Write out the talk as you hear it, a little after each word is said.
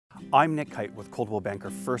I'm Nick Kyte with Coldwell Banker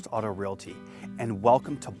First Auto Realty, and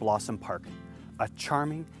welcome to Blossom Park, a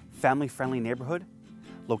charming, family-friendly neighborhood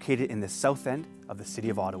located in the south end of the city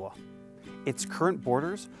of Ottawa. Its current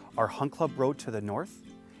borders are Hunt Club Road to the north,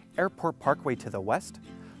 Airport Parkway to the west,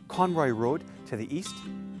 Conroy Road to the east,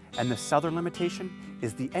 and the southern limitation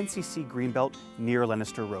is the NCC Greenbelt near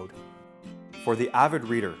Leinster Road. For the avid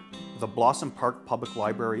reader, the Blossom Park Public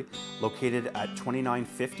Library, located at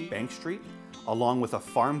 2950 Bank Street, along with a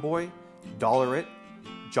Farm Boy, Dollar-It,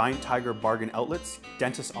 Giant Tiger Bargain Outlets,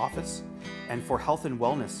 dentist office, and for health and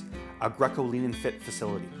wellness, a Greco Lean and Fit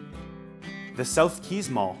facility. The South Keys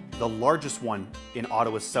Mall, the largest one in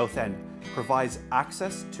Ottawa's South End, provides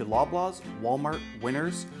access to Loblaws, Walmart,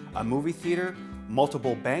 Winners, a movie theater,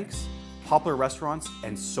 multiple banks, popular restaurants,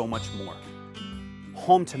 and so much more.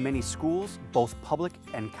 Home to many schools, both public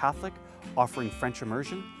and Catholic, offering French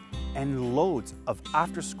immersion, and loads of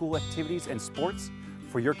after-school activities and sports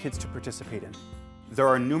for your kids to participate in. There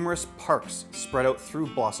are numerous parks spread out through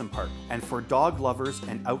Blossom Park, and for dog lovers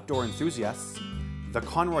and outdoor enthusiasts, the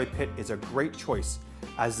Conroy Pit is a great choice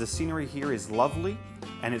as the scenery here is lovely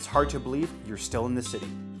and it's hard to believe you're still in the city.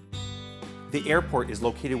 The airport is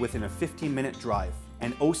located within a 15-minute drive,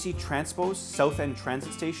 and OC Transpo's South End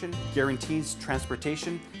Transit Station guarantees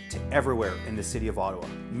transportation to everywhere in the city of Ottawa.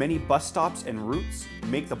 Many bus stops and routes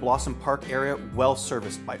make the Blossom Park area well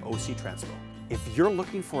serviced by OC Transpo. If you're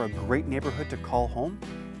looking for a great neighborhood to call home,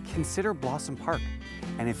 consider Blossom Park.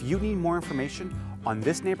 And if you need more information on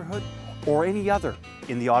this neighborhood or any other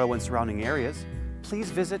in the Ottawa and surrounding areas, please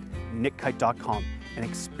visit nickkyte.com and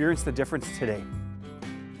experience the difference today.